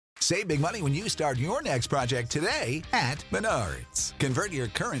Save big money when you start your next project today at Menards. Convert your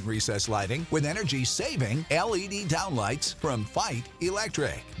current recessed lighting with energy-saving LED downlights from Fight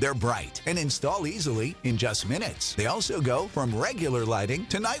Electric. They're bright and install easily in just minutes. They also go from regular lighting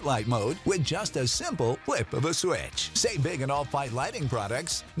to nightlight mode with just a simple flip of a switch. Save big on all Fight lighting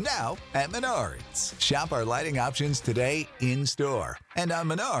products now at Menards. Shop our lighting options today in-store and on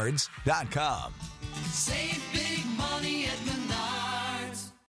Menards.com. Save big money at Menards.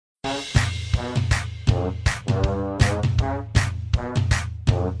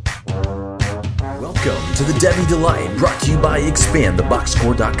 Welcome to the Debbie Delight, brought to you by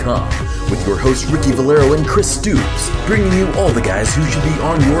ExpandTheBoxScore.com, with your hosts Ricky Valero and Chris Stoops, bringing you all the guys who should be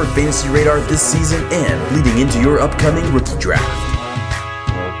on your fantasy radar this season and leading into your upcoming rookie draft.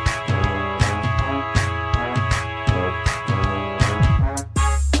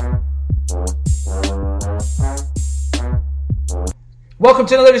 Welcome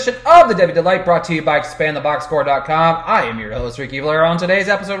to another edition of the Debbie Delight, brought to you by ExpandTheBoxScore.com. I am your host, Ricky Valero. On today's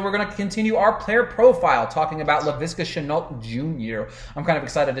episode, we're going to continue our player profile, talking about Laviska Shenault Jr. I'm kind of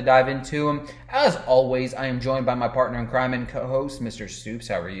excited to dive into him. As always, I am joined by my partner in crime and co-host, Mr. Stoops.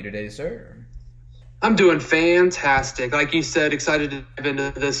 How are you today, sir? I'm doing fantastic. Like you said, excited to dive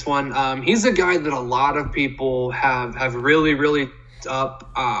into this one. He's a guy that a lot of people have really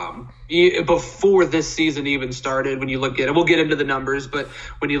up before this season even started. When you look at it, we'll get into the numbers, but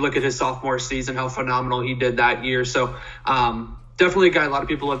when you look at his sophomore season, how phenomenal he did that year. So definitely a guy a lot of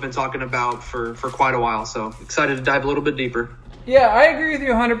people have been talking about for quite a while. So excited to dive a little bit deeper. Yeah, I agree with you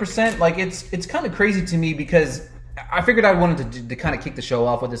 100%. Like, it's kind of crazy to me because I figured I wanted to kind of kick the show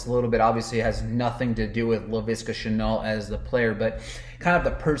off with this a little bit. Obviously, it has nothing to do with Laviska Shenault as the player, but kind of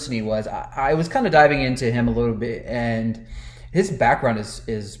the person he was. I was kind of diving into him a little bit, and his background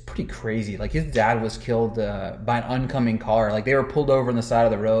is pretty crazy. Like, his dad was killed by an oncoming car. Like, they were pulled over on the side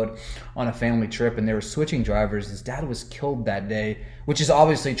of the road on a family trip, and they were switching drivers. His dad was killed that day, which is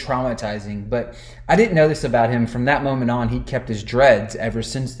obviously traumatizing. But I didn't know this about him. From that moment on, he kept his dreads ever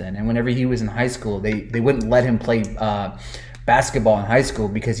since then. And whenever he was in high school, they wouldn't let him play basketball in high school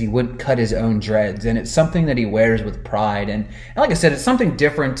because he wouldn't cut his own dreads, and it's something that he wears with pride. And like I said, it's something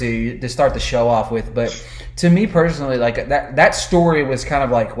different to start the show off with. But to me personally, like that story was kind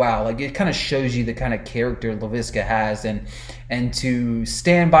of like, wow, like it kind of shows you the kind of character Laviska has, and to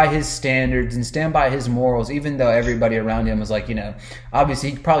stand by his standards and stand by his morals, even though everybody around him was like,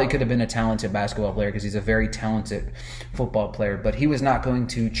 obviously he probably could have been a talented basketball player because he's a very talented football player, but he was not going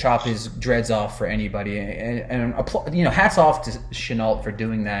to chop his dreads off for anybody. And hats off to Shenault for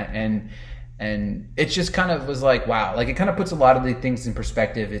doing that. And it just kind of was like, wow, like it kind of puts a lot of the things in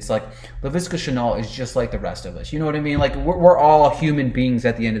perspective. It's like Laviska Shenault is just like the rest of us. You know what I mean? Like we're all human beings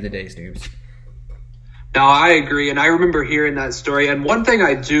at the end of the day, Stoops. No, I agree. And I remember hearing that story. And one thing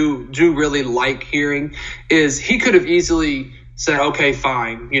I do really like hearing is he could have easily said, okay,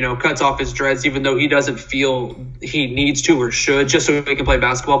 fine, cuts off his dreads, even though he doesn't feel he needs to or should, just so he can play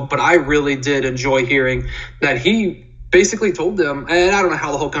basketball. But I really did enjoy hearing that he basically told them, and I don't know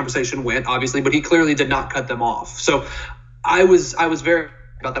how the whole conversation went, obviously, but he clearly did not cut them off. So I was very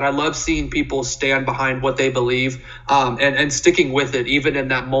about that. I love seeing people stand behind what they believe and sticking with it, even in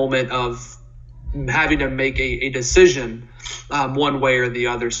that moment of having to make a decision one way or the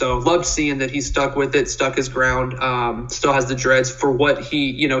other. So loved seeing that he stuck with it, stuck his ground, still has the dreads for what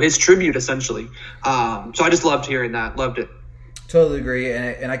he, his tribute essentially. So I just loved hearing that. Loved it. Totally agree.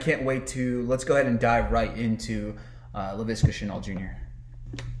 And I can't wait let's go ahead and dive right into Laviska Shenault Jr.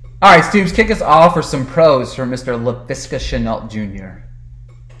 All right, Stoops, kick us off for some pros for Mr. Laviska Shenault Jr.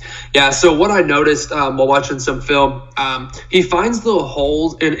 Yeah, so what I noticed while watching some film, he finds the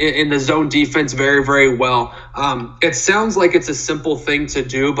holes in the zone defense very, very well. It sounds like it's a simple thing to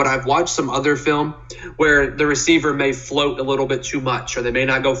do, but I've watched some other film where the receiver may float a little bit too much or they may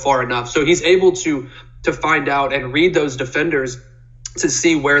not go far enough. So he's able to find out and read those defenders to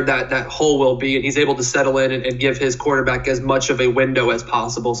see where that hole will be, and he's able to settle in and give his quarterback as much of a window as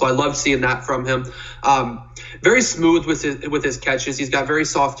possible. So I love seeing that from him. Very smooth with his catches. He's got very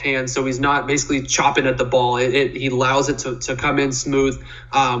soft hands, so he's not basically chopping at the ball. He allows it to come in smooth,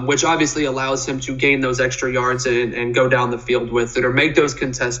 which obviously allows him to gain those extra yards and go down the field with it or make those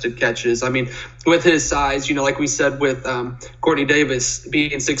contested catches. I mean, with his size, like we said with Courtney Davis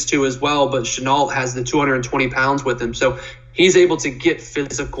being 6'2" as well, but Shenault has the 220 pounds with him. So he's able to get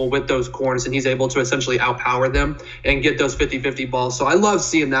physical with those corners, and he's able to essentially outpower them and get those 50-50 balls. So I love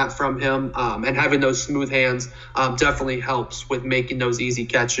seeing that from him, and having those smooth hands definitely helps with making those easy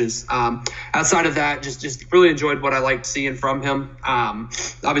catches. Outside of that, just really enjoyed what I liked seeing from him.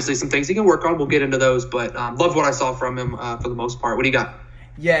 Obviously, some things he can work on. We'll get into those, but loved what I saw from him for the most part. What do you got?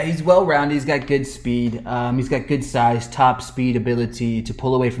 Yeah, he's well-rounded. He's got good speed. He's got good size. Top speed ability to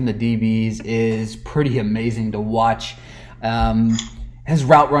pull away from the DBs is pretty amazing to watch. His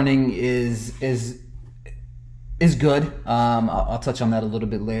route running is good. I'll touch on that a little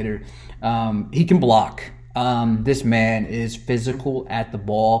bit later. He can block. This man is physical at the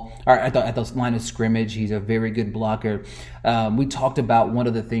ball or at the line of scrimmage. He's a very good blocker. We talked about one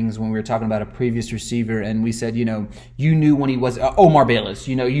of the things when we were talking about a previous receiver, and we said, you knew when he was Omar Bayless.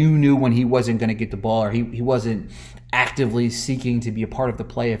 You knew when he wasn't going to get the ball, or he wasn't actively seeking to be a part of the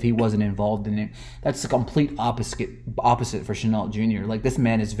play if he wasn't involved in it. That's the complete opposite for Shenault Jr. Like, this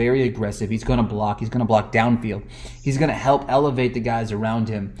man is very aggressive. He's going to block. He's going to block downfield. He's going to help elevate the guys around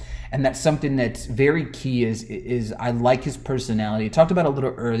him. And that's something that's very key is I like his personality. I talked about it a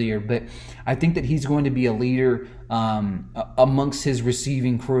little earlier, but I think that he's going to be a leader amongst his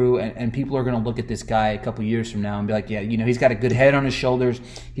receiving crew, and people are going to look at this guy a couple years from now and be like, yeah, he's got a good head on his shoulders.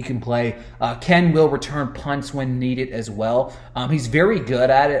 He can play. Ken will return punts when needed as well. He's very good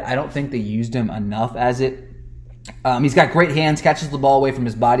at it. I don't think they used him enough as it. He's got great hands, catches the ball away from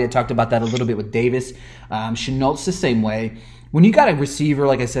his body. I talked about that a little bit with Davis. Shenault's the same way. When you got a receiver,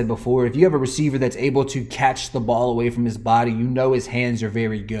 like I said before, if you have a receiver that's able to catch the ball away from his body, his hands are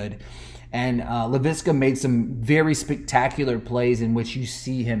very good. And Laviska made some very spectacular plays in which you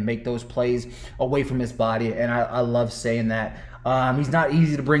see him make those plays away from his body, and I love saying that. He's not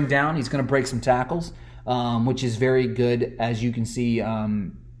easy to bring down. He's going to break some tackles, which is very good, as you can see,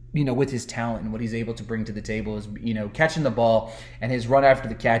 with his talent and what he's able to bring to the table is, catching the ball, and his run after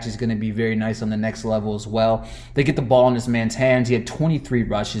the catch is going to be very nice on the next level as well. They get the ball in this man's hands. He had 23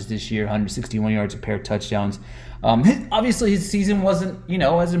 rushes this year, 161 yards, a pair of touchdowns. Obviously, his season wasn't,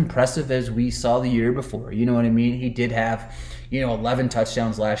 as impressive as we saw the year before. You know what I mean? He did have, 11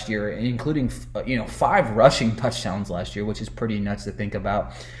 touchdowns last year, including, 5 rushing touchdowns last year, which is pretty nuts to think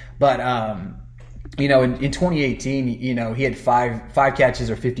about. But, in 2018, he had five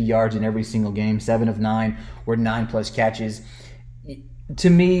catches or 50 yards in every single game. 7 of 9 were 9+ catches. To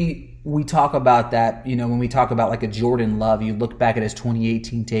me, we talk about that, when we talk about like a Jordan Love, you look back at his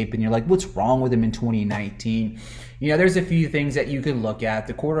 2018 tape and you're like, what's wrong with him in 2019? There's a few things that you can look at.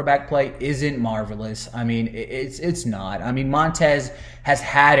 The quarterback play isn't marvelous. I mean, it's not. I mean, Montez has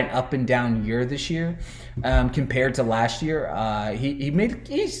had an up and down year this year compared to last year.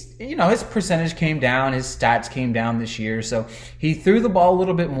 His percentage came down, his stats came down this year, so he threw the ball a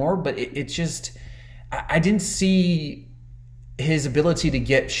little bit more, but I didn't see his ability to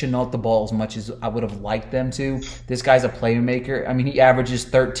get Shenault the ball as much as I would have liked them to. This guy's a playmaker. I mean, he averages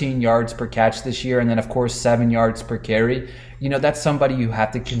 13 yards per catch this year, and then, of course, 7 yards per carry. That's somebody you have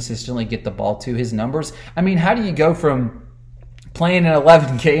to consistently get the ball to. His numbers, I mean, how do you go from playing in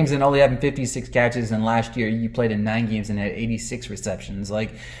 11 games and only having 56 catches, and last year you played in 9 games and had 86 receptions?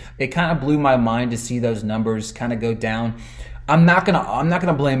 Like, it kind of blew my mind to see those numbers kind of go down. I'm not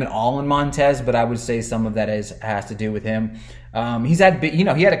gonna blame it all on Montez, but I would say some of that has to do with him. He's had he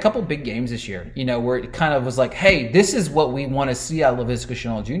had a couple big games this year, where it kind of was like, hey, this is what we want to see out of Laviska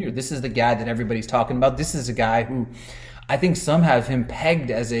Shenault Jr. This is the guy that everybody's talking about. This is a guy who I think some have him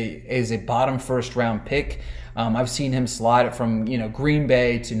pegged as a bottom first round pick. I've seen him slide from Green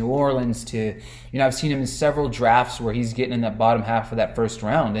Bay to New Orleans to I've seen him in several drafts where he's getting in that bottom half of that first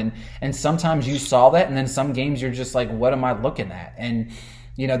round, and sometimes you saw that, and then some games you're just like, what am I looking at? And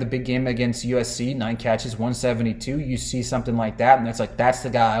the big game against USC, 9 catches, 172, you see something like that, and it's like, that's the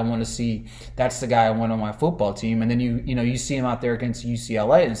guy I want to see. That's the guy I want on my football team. And then you see him out there against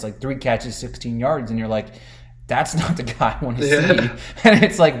UCLA, and it's like 3 catches, 16 yards, and you're like, that's not the guy I want to see. And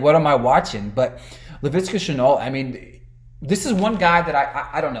it's like, what am I watching? But Laviska Shenault, I mean, this is one guy that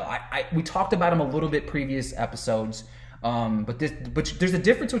I don't know. We talked about him a little bit previous episodes, but there's a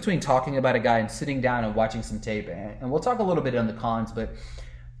difference between talking about a guy and sitting down and watching some tape. And we'll talk a little bit on the cons, but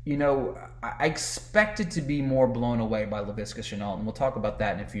I expected to be more blown away by Laviska Shenault, and we'll talk about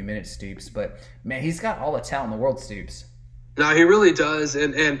that in a few minutes, Stoops. But man, he's got all the talent in the world, Stoops. No, he really does.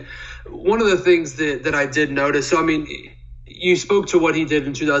 And one of the things that I did notice, so I mean, you spoke to what he did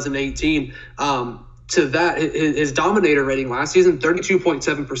in 2018. To that, his dominator rating last season,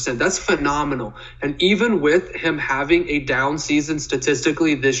 32.7%. That's phenomenal. And even with him having a down season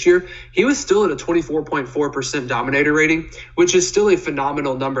statistically this year, he was still at a 24.4% dominator rating, which is still a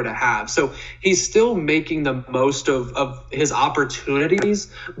phenomenal number to have. So he's still making the most of his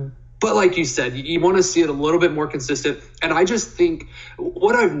opportunities. But like you said, you want to see it a little bit more consistent. And I just think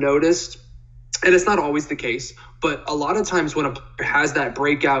what I've noticed, and it's not always the case, but a lot of times when a player has that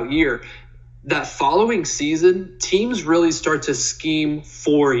breakout year, that following season, teams really start to scheme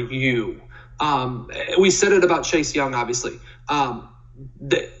for you. We said it about Chase Young, obviously.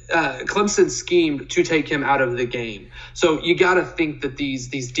 Clemson schemed to take him out of the game. So you got to think that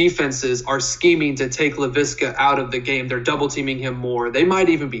these defenses are scheming to take Laviska out of the game. They're double teaming him more. They might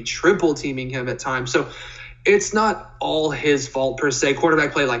even be triple teaming him at times. So it's not all his fault per se.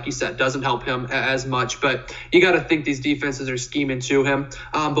 Quarterback play, like you said, doesn't help him as much, but you got to think these defenses are scheming to him.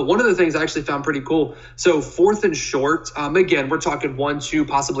 But one of the things I actually found pretty cool. So 4th and short, again, we're talking 1, 2,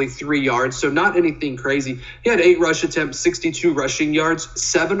 possibly 3 yards. So not anything crazy. He had 8 rush attempts, 62 rushing yards.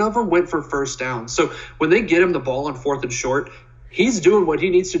 7 of them went for first down. So when they get him the ball on 4th and short, he's doing what he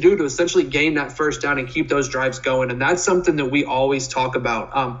needs to do to essentially gain that first down and keep those drives going. And that's something that we always talk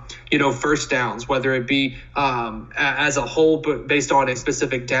about, first downs, whether it be as a whole, but based on a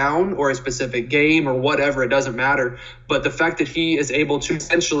specific down or a specific game or whatever, it doesn't matter. But the fact that he is able to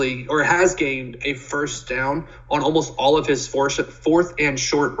essentially, or has gained a first down on almost all of his 4th and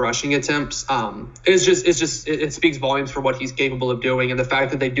short rushing attempts, it speaks volumes for what he's capable of doing. And the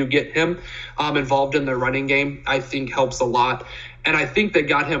fact that they do get him involved in their running game, I think helps a lot. And I think they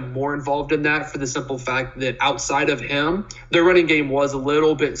got him more involved in that for the simple fact that outside of him, their running game was a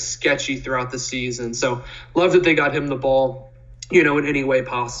little bit sketchy throughout the season. So love that they got him the ball, in any way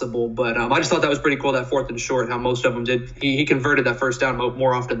possible. But I just thought that was pretty cool, that 4th and short, how most of them did. He converted that first down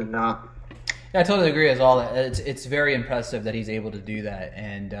more often than not. Yeah, I totally agree as well. It's very impressive that he's able to do that.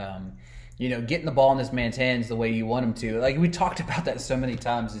 And, getting the ball in this man's hands the way you want him to. Like, we talked about that so many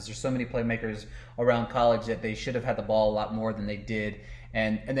times. There's so many playmakers around college that they should have had the ball a lot more than they did.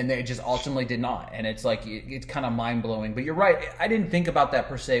 And then they just ultimately did not. And it's like, it's kind of mind-blowing. But you're right. I didn't think about that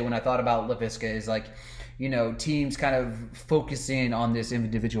per se when I thought about Laviska. Is like, teams kind of focusing on this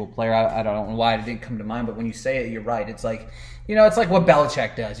individual player. I don't know why it didn't come to mind, but when you say it, you're right. It's like, it's like what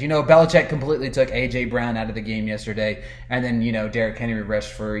Belichick does. Belichick completely took A.J. Brown out of the game yesterday, and then, Derrick Henry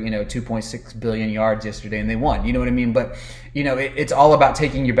rushed for, 2.6 billion yards yesterday, and they won. You know what I mean? But, it's all about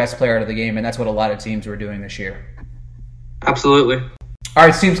taking your best player out of the game, and that's what a lot of teams were doing this year. Absolutely. All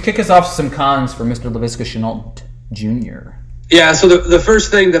right, Steve, kick us off some cons for Mr. Laviska Shenault Jr. Yeah, so the first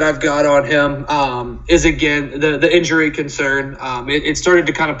thing that I've got on him is, again, the injury concern. It started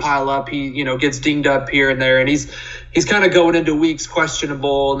to kind of pile up. He, gets dinged up here and there, and he's kind of going into weeks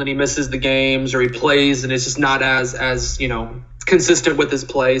questionable, and then he misses the games or he plays, and it's just not as consistent with his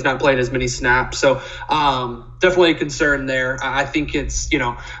play. He's not playing as many snaps. So definitely a concern there. I think it's,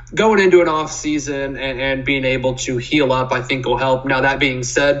 going into an off season and being able to heal up, I think will help. Now, that being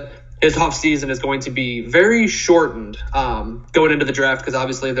said, his off season is going to be very shortened going into the draft, because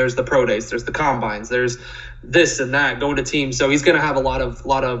obviously there's the pro days, there's the combines, there's this and that going to teams. So he's going to have a lot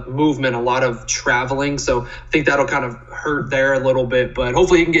of movement, a lot of traveling. So I think that'll kind of hurt there a little bit, but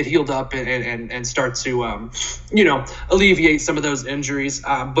hopefully he can get healed up and start to, alleviate some of those injuries.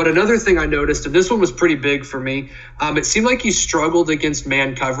 But another thing I noticed, and this one was pretty big for me, it seemed like he struggled against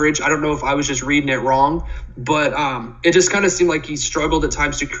man coverage. I don't know if I was just reading it wrong, but it just kind of seemed like he struggled at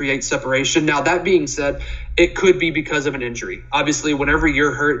times to create separation. Now, that being said, it could be because of an injury. Obviously, whenever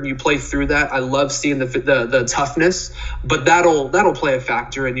you're hurt and you play through that, I love seeing the toughness, but that'll play a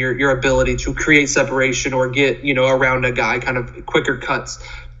factor in your ability to create separation or get, around a guy, kind of quicker cuts.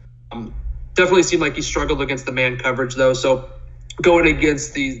 Definitely seemed like he struggled against the man coverage, though. So going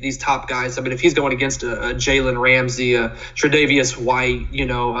against these top guys, I mean, if he's going against a Jalen Ramsey, a Tre'Davious White,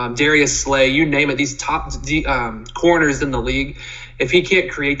 Darius Slay, you name it, these top corners in the league, if he can't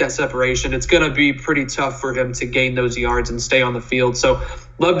create that separation, it's going to be pretty tough for him to gain those yards and stay on the field. So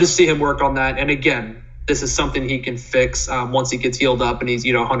love to see him work on that. And again, this is something he can fix once he gets healed up and he's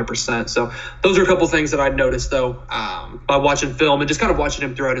 100%. So those are a couple things that I'd noticed, though, by watching film and just kind of watching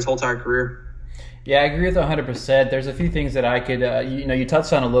him throughout his whole entire career. Yeah, I agree with 100%. There's a few things that I could, you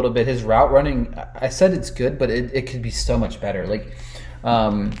touched on a little bit. His route running, I said it's good, but it could be so much better. Like,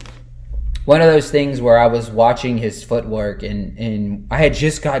 one of those things where I was watching his footwork, and I had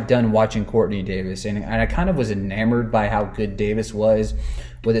just got done watching Courtney Davis, and I kind of was enamored by how good Davis was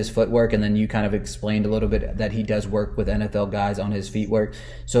with his footwork, and then you kind of explained a little bit that he does work with NFL guys on his feet work,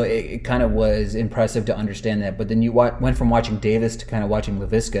 so it kind of was impressive to understand that. But then you went from watching Davis to kind of watching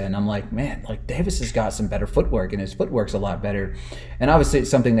Laviska, and I'm like, man, like Davis has got some better footwork, and his footwork's a lot better, and obviously it's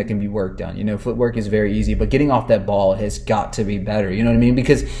something that can be worked on. Footwork is very easy, but getting off that ball has got to be better, you know what I mean?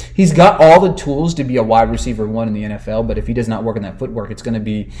 Because he's got all the tools to be a wide receiver one in the NFL, but if he does not work on that footwork, it's going to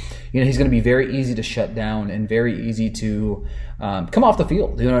be, he's going to be very easy to shut down and very easy to come off the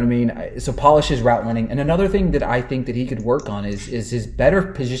field. You know what I mean? So polish his route running. And another thing that I think that he could work on is his better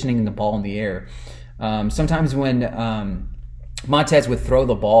positioning the ball in the air. Sometimes when Montez would throw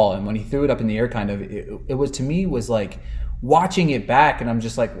the ball, and when he threw it up in the air, kind of, it was, to me, was like, watching it back, and I'm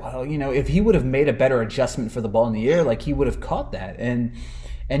just like, well, if he would have made a better adjustment for the ball in the air, like he would have caught that. And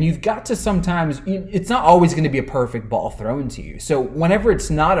you've got to sometimes, it's not always going to be a perfect ball thrown to you. So whenever it's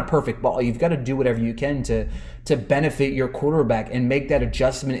not a perfect ball, you've got to do whatever you can to benefit your quarterback and make that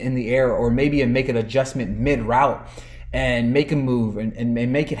adjustment in the air, or maybe make an adjustment mid-route and make a move and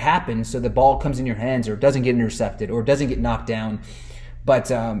make it happen so the ball comes in your hands, or doesn't get intercepted, or doesn't get knocked down. But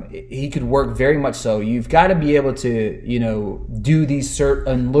he could work very much so. You've got to be able to, do these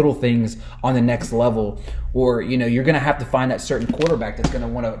certain little things on the next level, or, you're going to have to find that certain quarterback that's going to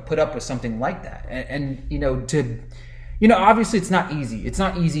want to put up with something like that. Obviously it's not easy. It's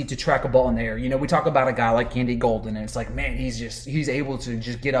not easy to track a ball in the air. We talk about a guy like Andy Golden, and it's like, man, he's able to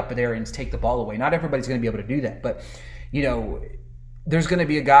just get up there and take the ball away. Not everybody's going to be able to do that, but, there's going to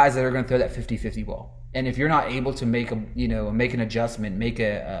be guys that are going to throw that 50-50 ball. And if you're not able to make an adjustment, make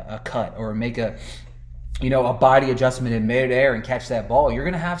a cut, or make a body adjustment in midair and catch that ball, you're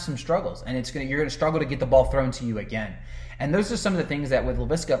going to have some struggles, and you're going to struggle to get the ball thrown to you again. And those are some of the things that with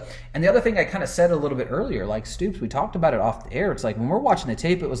Laviska. And the other thing I kind of said a little bit earlier, like Stoops, we talked about it off the air. It's like when we're watching the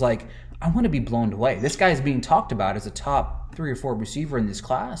tape, it was like, I want to be blown away. This guy is being talked about as a top 3 or 4 receiver in this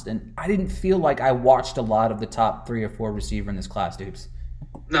class, and I didn't feel like I watched a lot of the top 3 or 4 receiver in this class, Stoops.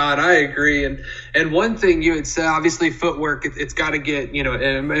 No, and I agree. And one thing you had said, obviously footwork, it's got to get,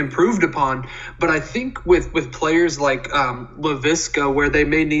 improved upon. But I think with players like Laviska, where they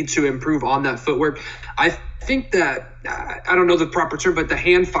may need to improve on that footwork, I think that, I don't know the proper term, but the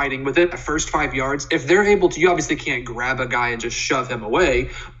hand fighting within the first 5 yards, if they're able to, you obviously can't grab a guy and just shove him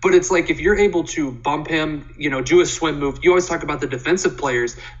away, but it's like if you're able to bump him, do a swim move. You always talk about the defensive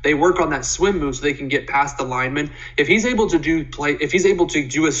players. They work on that swim move so they can get past the lineman. If he's able to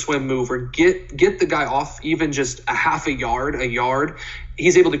do a swim move, or get the guy off even just a half a yard,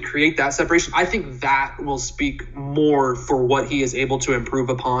 he's able to create that separation. I think that will speak more for what he is able to improve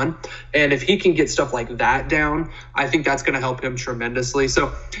upon. And if he can get stuff like that down, I think that's going to help him tremendously.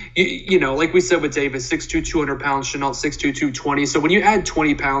 So, like we said with Davis, 6'2", 200 pounds, Shenault 6'2", 220. So when you add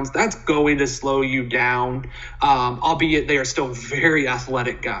 20 pounds, that's going to slow you down, albeit they are still very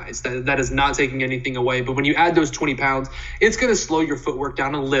athletic guys. That is not taking anything away. But when you add those 20 pounds, it's going to slow your footwork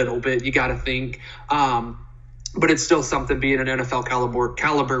down a little bit, you got to think. But it's still something, being an NFL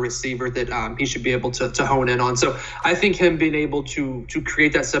caliber receiver, that he should be able to hone in on. So I think him being able to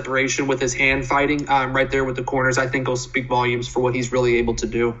create that separation with his hand fighting right there with the corners, I think will speak volumes for what he's really able to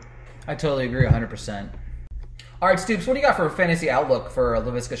do. I totally agree 100%. All right, Stoops, what do you got for a fantasy outlook for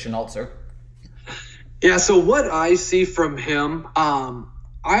Laviska Shenault, sir? Yeah, so what I see from him,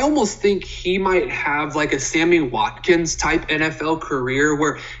 I almost think he might have like a Sammy Watkins type NFL career,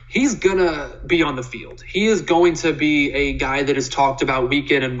 where he's going to be on the field. He is going to be a guy that is talked about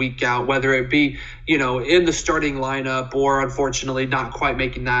week in and week out, whether it be, in the starting lineup, or unfortunately not quite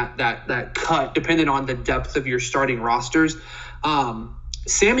making that cut, depending on the depth of your starting rosters.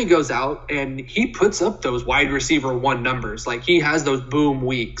 Sammy goes out and he puts up those wide receiver 1 numbers. Like, he has those boom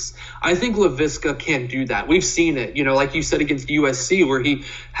weeks. I think Laviska can do that. We've seen it, like you said, against USC, where he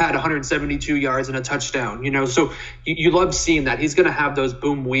had 172 yards and a touchdown, so you love seeing that. He's going to have those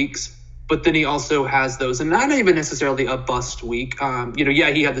boom weeks, but then he also has those, and not even necessarily a bust week.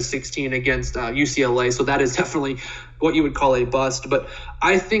 He had the 16 against UCLA, so that is definitely what you would call a bust. But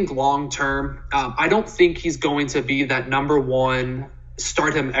I think long term, I don't think he's going to be that number 1,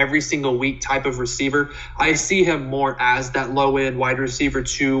 start him every single week type of receiver. I see him more as that low end wide receiver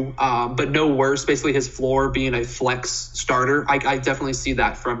 2, but no worse. Basically his floor being a flex starter. I definitely see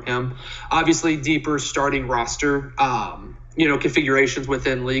that from him. Obviously deeper starting roster, configurations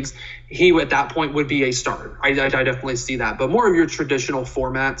within leagues, he at that point would be a starter. I definitely see that. But more of your traditional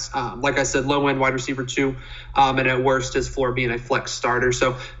formats, like I said, low end wide receiver 2, and at worst his floor being a flex starter.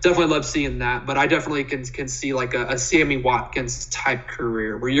 So definitely love seeing that. But I definitely can see like a Sammy Watkins type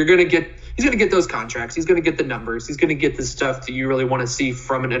career, where he's going to get those contracts. He's going to get the numbers. He's going to get the stuff that you really want to see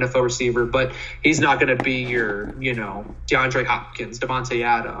from an NFL receiver, but he's not going to be your, DeAndre Hopkins, Devontae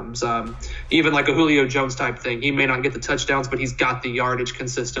Adams, even like a Julio Jones type thing. He may not get the touchdowns, but he's got the yardage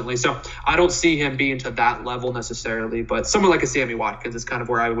consistently. So I don't see him being to that level necessarily, but someone like a Sammy Watkins is kind of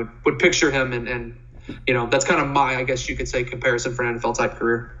where I would picture him. And that's kind of my, I guess you could say, comparison for an NFL type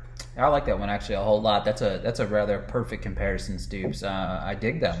career. I like that one actually a whole lot. That's a rather perfect comparison, Stoops. I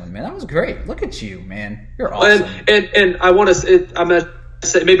dig that one, man. That was great. Look at you, man. You're awesome. And I want to. I'm gonna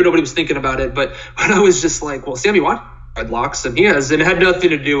say, maybe nobody was thinking about it, but when I was just like, well, Sammy Watkins had locks, and it had nothing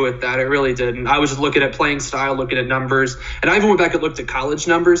to do with that. It really didn't. I was just looking at playing style, looking at numbers, and I even went back and looked at college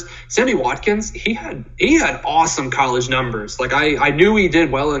numbers. Sammy Watkins, he had awesome college numbers. Like I knew he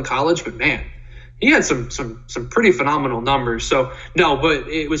did well in college, but man, he had some pretty phenomenal numbers. So no, but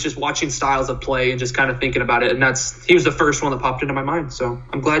it was just watching styles of play and just kind of thinking about it. And he was the first one that popped into my mind. So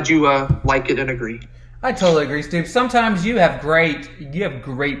I'm glad you like it and agree. I totally agree, Stoops. Sometimes you have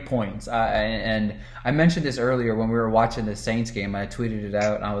great points. And I mentioned this earlier when we were watching the Saints game. I tweeted it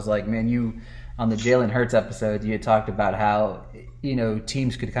out, and I was like, man, on the Jalen Hurts episode, you had talked about how,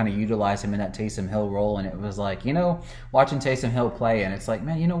 teams could kind of utilize him in that Taysom Hill role. And it was like, watching Taysom Hill play, and it's like,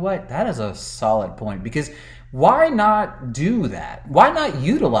 man, you know what? That is a solid point, because why not do that? Why not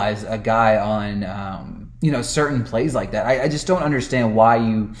utilize a guy on, certain plays like that? I just don't understand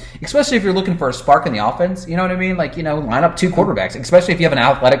why especially if you're looking for a spark in the offense, you know what I mean? Like, line up two quarterbacks, especially if you have an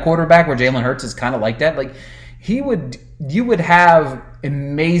athletic quarterback where Jalen Hurts is kind of like that. Like, you would have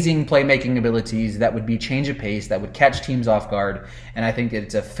amazing playmaking abilities that would be change of pace, that would catch teams off guard. And I think that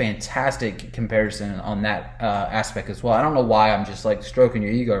it's a fantastic comparison on that aspect as well. I don't know why I'm just like stroking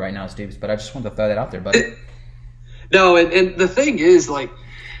your ego right now, Steve, but I just wanted to throw that out there, buddy. No, and the thing is, like,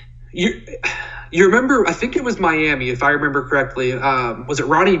 you remember, I think it was Miami, if I remember correctly. Was it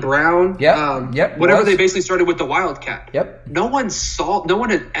Ronnie Brown? Yep. Whatever, they basically started with the Wildcat. Yep. No one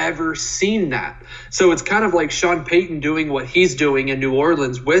had ever seen that. So it's kind of like Sean Payton doing what he's doing in New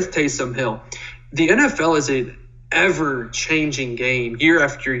Orleans with Taysom Hill. The NFL is an ever-changing game year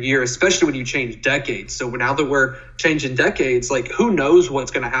after year, especially when you change decades. So now that we're changing decades, like, who knows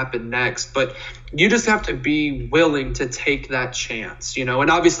what's going to happen next? But you just have to be willing to take that chance,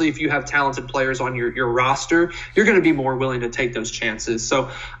 And obviously, if you have talented players on your roster, you're going to be more willing to take those chances. So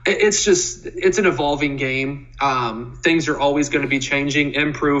it's an evolving game. Things are always going to be changing,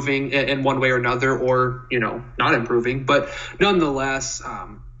 improving in one way or another, or, not improving. But nonetheless,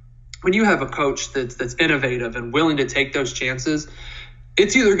 when you have a coach that's innovative and willing to take those chances,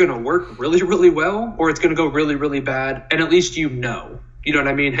 it's either going to work really, really well, or it's going to go really, really bad. And at least you know what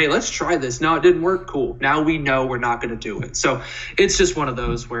I mean? Hey, let's try this. No, it didn't work. Cool. Now we know we're not going to do it. So it's just one of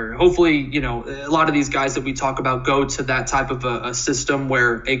those where hopefully, a lot of these guys that we talk about go to that type of a system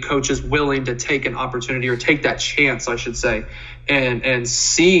where a coach is willing to take an opportunity, or take that chance, I should say, and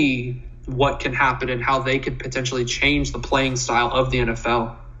see what can happen and how they could potentially change the playing style of the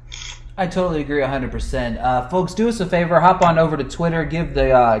NFL. I totally agree 100%. Folks, do us a favor. Hop on over to Twitter. Give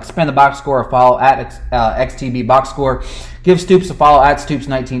the Expand the Box Score a follow at XTB Box Score. Give Stoops a follow at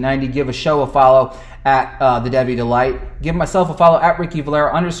Stoops1990. Give a show a follow at The Debbie Delight. Give myself a follow at Ricky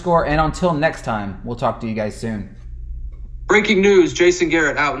Valera _. And until next time, we'll talk to you guys soon. Breaking news. Jason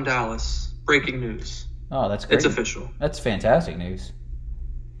Garrett out in Dallas. Breaking news. Oh, that's great. It's official. That's fantastic news.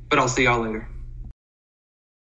 But I'll see y'all later.